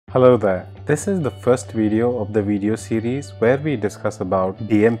Hello there. This is the first video of the video series where we discuss about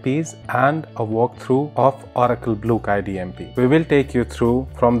DMPs and a walkthrough of Oracle BlueKai DMP. We will take you through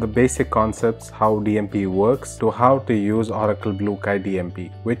from the basic concepts how DMP works to how to use Oracle BlueKai DMP,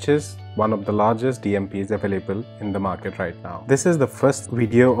 which is one of the largest DMPs available in the market right now. This is the first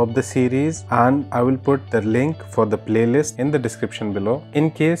video of the series and I will put the link for the playlist in the description below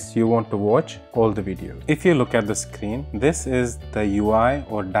in case you want to watch all the videos. If you look at the screen, this is the UI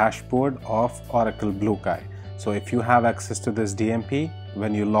or dashboard of Oracle BlueKai. So if you have access to this DMP,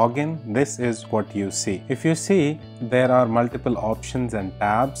 when you log in, this is what you see. If you see, there are multiple options and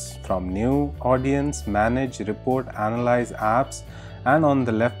tabs from new, audience, manage, report, analyze, apps, and on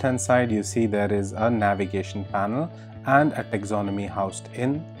the left hand side you see there is a navigation panel and a taxonomy housed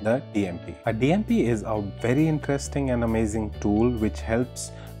in the DMP. A DMP is a very interesting and amazing tool which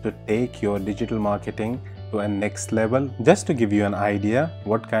helps to take your digital marketing to a next level. Just to give you an idea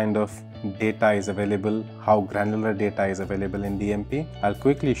what kind of data is available, how granular data is available in DMP, I'll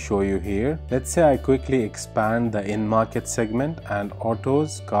quickly show you here. Let's say I quickly expand the in-market segment and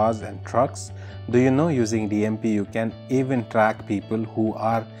autos, cars and trucks. Do you know using DMP you can even track people who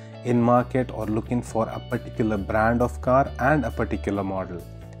are in market or looking for a particular brand of car and a particular model.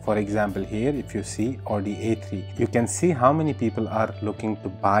 For example, here if you see Audi A3, you can see how many people are looking to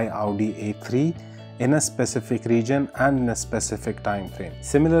buy Audi A3 in a specific region and in a specific time frame.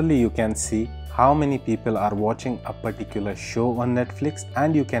 Similarly, you can see how many people are watching a particular show on Netflix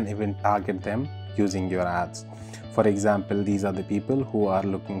and you can even target them using your ads. For example, these are the people who are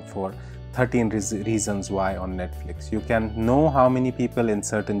looking for 13 reasons why on Netflix. You can know how many people in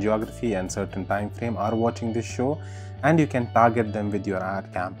certain geography and certain time frame are watching this show and you can target them with your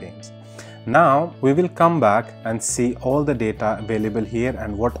ad campaigns. Now we will come back and see all the data available here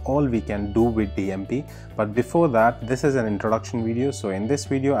and what all we can do with DMP. But before that, this is an introduction video. So in this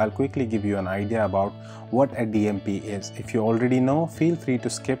video, I'll quickly give you an idea about what a DMP is. If you already know, feel free to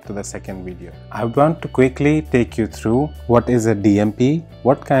skip to the second video. I want to quickly take you through what is a DMP,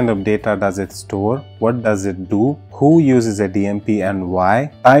 what kind of data does it store, what does it do, who uses a DMP and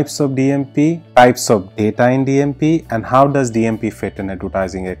why, types of DMP, types of data in DMP, and how does DMP fit in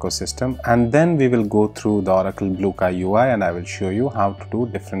advertising ecosystem. And then we will go through the Oracle BlueKai UI and I will show you how to do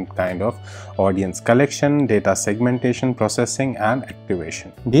different kind of audience collection, data segmentation, processing and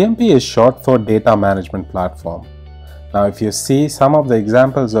activation. DMP is short for Data Management Platform. Now if you see, some of the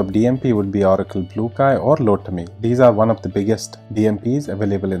examples of DMP would be Oracle BlueKai or Lotami. These are one of the biggest DMPs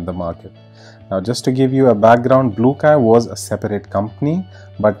available in the market. Now just to give you a background, BlueKai was a separate company,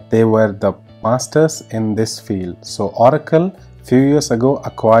 but they were the masters in this field. So Oracle few years ago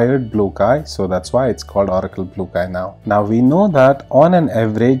acquired BlueKai, so that's why it's called Oracle BlueKai now. Now we know that on an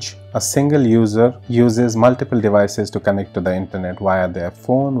average, a single user uses multiple devices to connect to the internet via their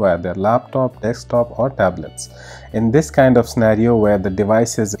phone, via their laptop, desktop or tablets. In this kind of scenario where the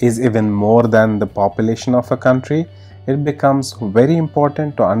devices is even more than the population of a country, it becomes very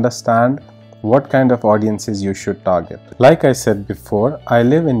important to understand what kind of audiences you should target. Like I said before, I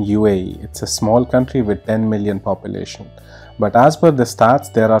live in UAE. It's a small country with 10 million population. But as per the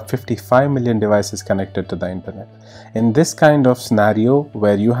stats, there are 55 million devices connected to the internet. In this kind of scenario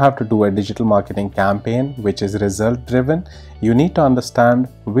where you have to do a digital marketing campaign which is result driven, you need to understand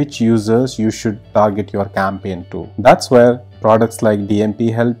which users you should target your campaign to. That's where products like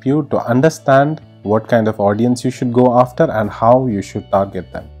DMP help you to understand what kind of audience you should go after and how you should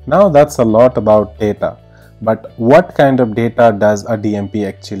target them. Now that's a lot about data, but what kind of data does a DMP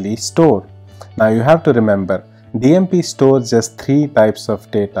actually store? Now you have to remember, DMP stores just three types of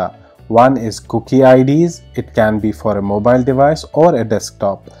data. One is cookie IDs, it can be for a mobile device or a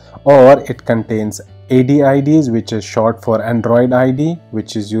desktop, or it contains AD IDs, which is short for Android ID,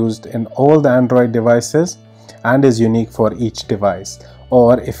 which is used in all the Android devices and is unique for each device.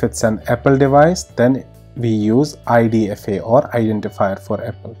 Or if it's an Apple device, then we use IDFA or identifier for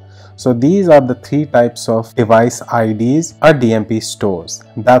Apple. So these are the three types of device IDs a DMP stores.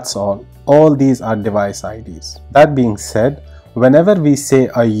 That's all. All these are device IDs. That being said, whenever we say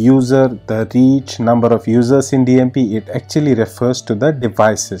a user, the reach number of users in DMP, it actually refers to the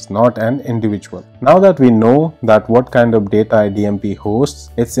devices, not an individual. Now that we know that what kind of data a DMP hosts,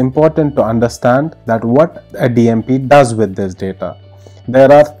 it's important to understand that what a DMP does with this data.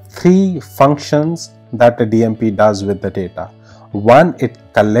 There are three functions that a DMP does with the data. One, it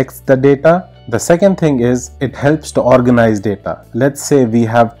collects the data. The second thing is it helps to organize data. Let's say we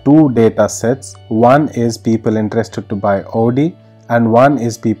have two data sets. One is people interested to buy Audi and one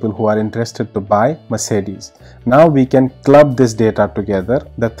is people who are interested to buy Mercedes. Now we can club this data together.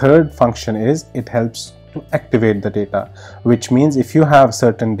 The third function is it helps to activate the data, which means if you have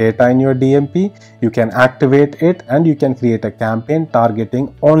certain data in your DMP, you can activate it and you can create a campaign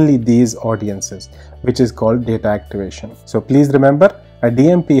targeting only these audiences, which is called data activation. So please remember, a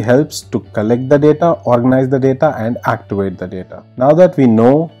DMP helps to collect the data, organize the data and activate the data. Now that we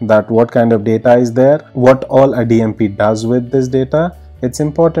know that what kind of data is there, what all a DMP does with this data, it's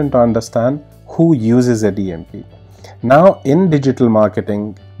important to understand who uses a DMP. Now in digital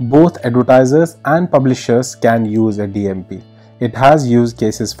marketing, both advertisers and publishers can use a DMP. It has use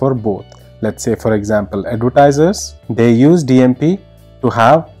cases for both. Let's say for example, advertisers, they use DMP to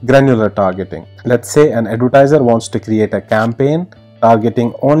have granular targeting. Let's say an advertiser wants to create a campaign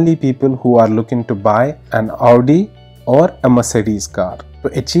targeting only people who are looking to buy an Audi or a Mercedes car. To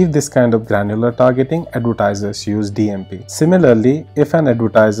achieve this kind of granular targeting, advertisers use DMP. Similarly, if an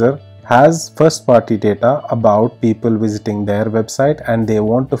advertiser has first-party data about people visiting their website and they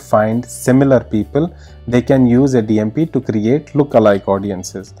want to find similar people, they can use a DMP to create lookalike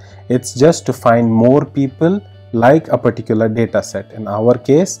audiences. It's just to find more people like a particular data set, in our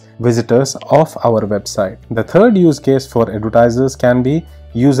case, visitors of our website. The third use case for advertisers can be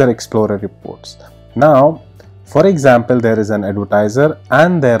user explorer reports. Now, for example, there is an advertiser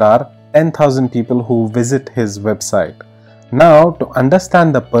and there are 10,000 people who visit his website. Now, to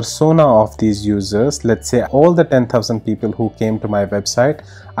understand the persona of these users, let's say all the 10,000 people who came to my website,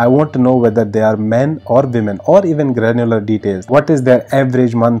 I want to know whether they are men or women, or even granular details. What is their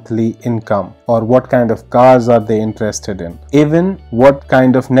average monthly income, or what kind of cars are they interested in? Even what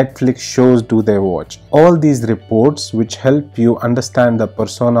kind of Netflix shows do they watch? All these reports, which help you understand the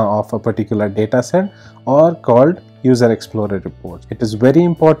persona of a particular data set, are called user explorer reports. It is very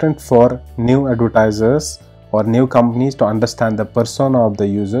important for new advertisers or new companies to understand the persona of the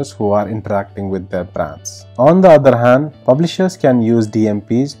users who are interacting with their brands. On the other hand, publishers can use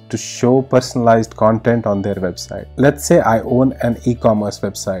DMPs to show personalized content on their website. Let's say I own an e-commerce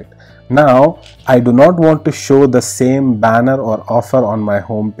website. Now, I do not want to show the same banner or offer on my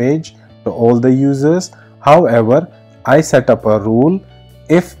homepage to all the users. However, I set up a rule: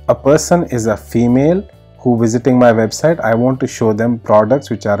 if a person is a female who visiting my website, I want to show them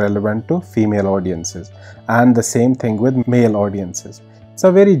products which are relevant to female audiences, and the same thing with male audiences. It's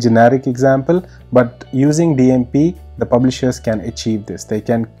a very generic example, but using DMP, the publishers can achieve this. They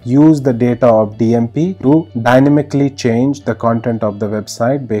can use the data of DMP to dynamically change the content of the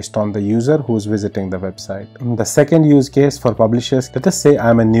website based on the user who's visiting the website. The second use case for publishers, let us say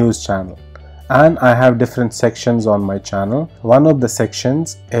I'm a news channel and I have different sections on my channel. One of the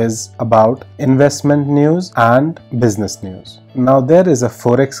sections is about investment news and business news. Now there is a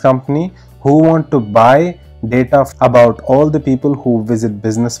Forex company who want to buy data about all the people who visit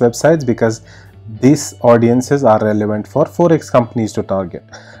business websites, because these audiences are relevant for Forex companies to target.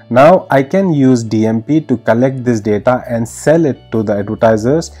 Now I can use DMP to collect this data and sell it to the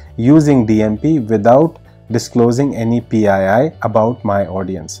advertisers using DMP without disclosing any PII about my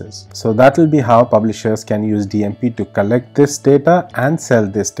audiences. So that will be how publishers can use DMP to collect this data and sell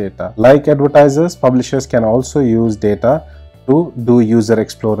this data. Like advertisers, publishers can also use data to do user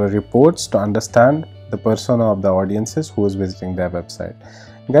explorer reports to understand the persona of the audiences who is visiting their website.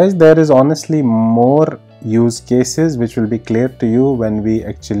 Guys, there is honestly more use cases which will be clear to you when we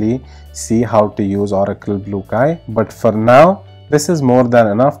actually see how to use Oracle BlueKai, but for now, this is more than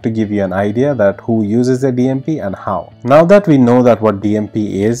enough to give you an idea that who uses a DMP and how. Now that we know that what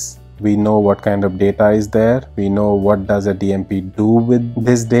DMP is, we know what kind of data is there, we know what does a DMP do with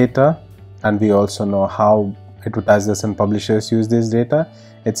this data, and we also know how advertisers and publishers use this data,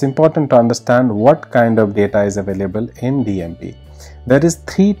 it's important to understand what kind of data is available in DMP. There is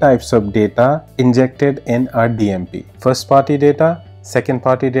three types of data injected in a DMP: first party data, second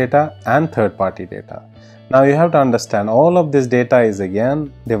party data and third party data. Now you have to understand all of this data is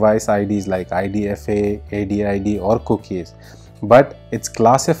again device IDs like IDFA, ADID or cookies, but it's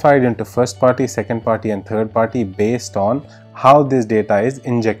classified into first party, second party and third party based on how this data is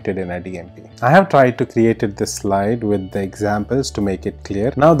injected in a DMP. I have tried to create this slide with the examples to make it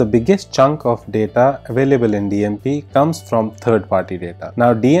clear. Now the biggest chunk of data available in DMP comes from third party data.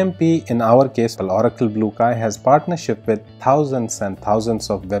 Now DMP, in our case Oracle BlueKai, has partnership with thousands and thousands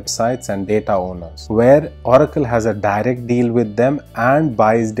of websites and data owners, where Oracle has a direct deal with them and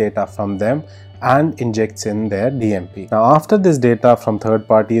buys data from them and injects in their DMP. Now after this data from third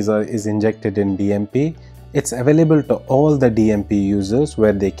parties is injected in DMP, it's available to all the DMP users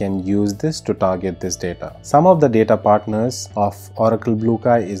where they can use this to target this data. Some of the data partners of Oracle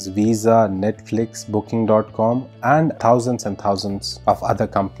BlueKai is Visa, Netflix, Booking.com, and thousands of other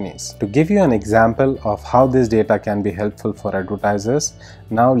companies. To give you an example of how this data can be helpful for advertisers,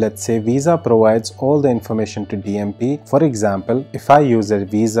 now let's say Visa provides all the information to DMP. For example, if I use a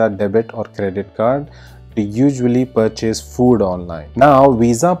Visa debit or credit card to usually purchase food online. Now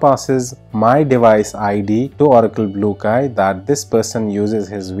Visa passes my device ID to Oracle BlueKai that this person uses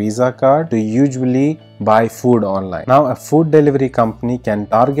his Visa card to usually buy food online. Now a food delivery company can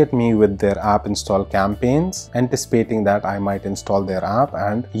target me with their app install campaigns, anticipating that I might install their app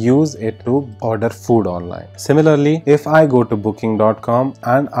and use it to order food online. Similarly, if I go to Booking.com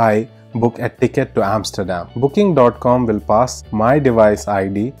and I book a ticket to Amsterdam, Booking.com will pass my device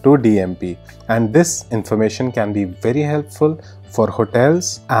ID to DMP, and this information can be very helpful for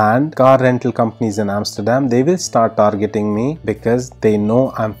hotels and car rental companies in Amsterdam. They will start targeting me because they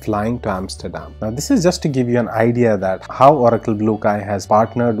know I'm flying to Amsterdam. Now this is just to give you an idea that how Oracle BlueKai has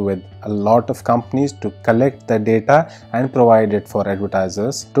partnered with a lot of companies to collect the data and provide it for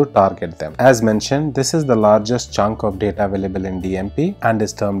advertisers to target them. As mentioned, this is the largest chunk of data available in DMP and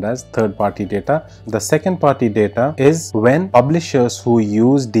is termed as third-party data. The second-party data is when publishers who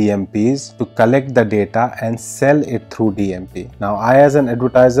use DMPs to collect the data and sell it through DMP. Now I as an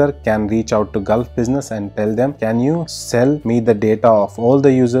advertiser can reach out to Gulf Business and tell them, can you sell me the data of all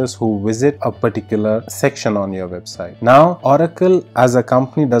the users who visit a particular section on your website? Now Oracle as a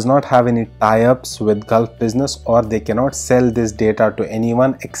company does not have any tie-ups with Gulf Business, or they cannot sell this data to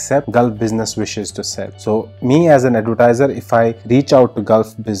anyone except Gulf Business wishes to sell. So me as an advertiser, if I reach out to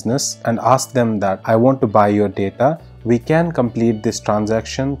Gulf Business and ask them that I want to buy your data, we can complete this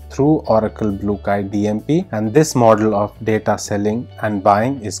transaction through Oracle BlueKai DMP, and this model of data selling and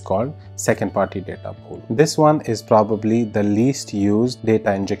buying is called second party data pool. This one is probably the least used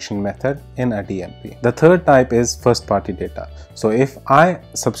data injection method in a DMP. The third type is first party data. So if I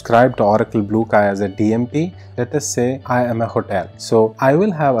subscribe to Oracle BlueKai as a DMP, let us say I am a hotel. So I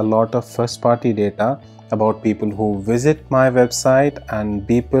will have a lot of first party data about people who visit my website and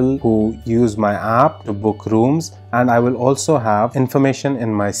people who use my app to book rooms, and I will also have information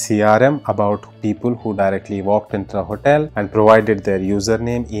in my CRM about people who directly walked into a hotel and provided their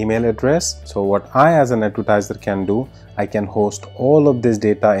username, email address. So what I as an advertiser can do, I can host all of this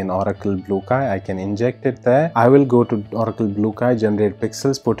data in Oracle BlueKai. I can inject it there. I will go to Oracle BlueKai, generate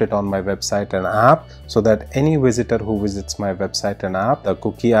pixels, put it on my website and app, so that any visitor who visits my website and app, the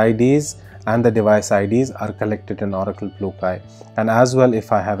cookie IDs and the device IDs are collected in Oracle BlueKai. And as well,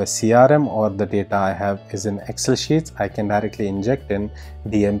 if I have a CRM or the data I have is in Excel sheets, I can directly inject in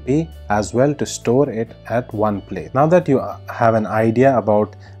DMP as well to store it at one place. Now that you have an idea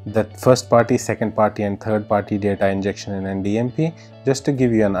about the first party, second party and third party data injection in DMP, just to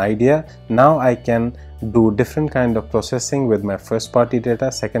give you an idea, now I can do different kind of processing with my first party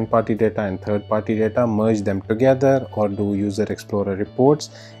data, second party data and third party data, merge them together or do user explorer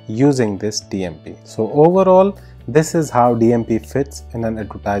reports using this DMP. So overall, this is how DMP fits in an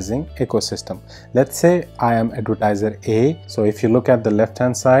advertising ecosystem. Let's say I am advertiser A. So if you look at the left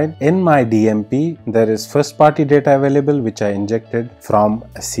hand side, in my DMP, there is first party data available which I injected from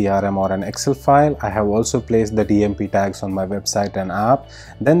a CRM or an Excel file. I have also placed the DMP tags on my website and app.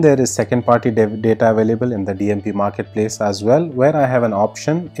 Then there is second party data available in the DMP marketplace as well, where I have an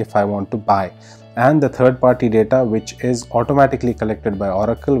option if I want to buy. And the third party data, which is automatically collected by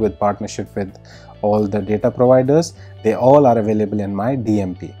Oracle with partnership with all the data providers, they all are available in my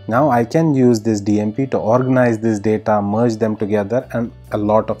DMP. Now I can use this DMP to organize this data, merge them together, and a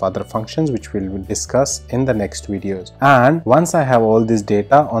lot of other functions which we will discuss in the next videos. And once I have all this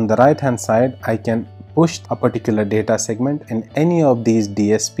data, on the right hand side, I can push a particular data segment in any of these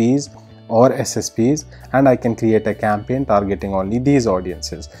DSPs or SSPs, and I can create a campaign targeting only these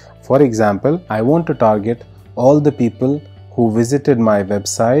audiences. For example, I want to target all the people who visited my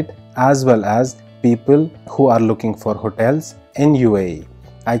website as well as people who are looking for hotels in UAE.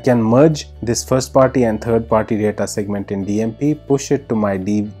 I can merge this first party and third party data segment in DMP, push it to my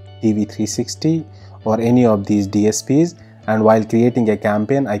DV360 or any of these DSPs, and while creating a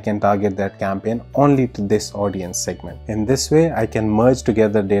campaign, I can target that campaign only to this audience segment. In this way, I can merge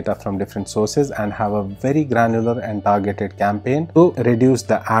together data from different sources and have a very granular and targeted campaign to reduce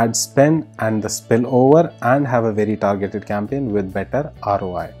the ad spend and the spillover and have a very targeted campaign with better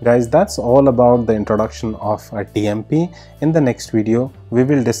ROI. Guys, that's all about the introduction of a DMP. In the next video, we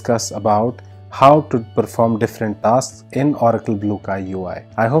will discuss about how to perform different tasks in Oracle BlueKai UI.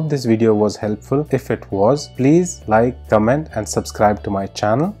 I hope this video was helpful. If it was, please like, comment and subscribe to my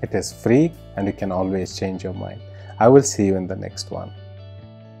channel. It is free and you can always change your mind. I will see you in the next one.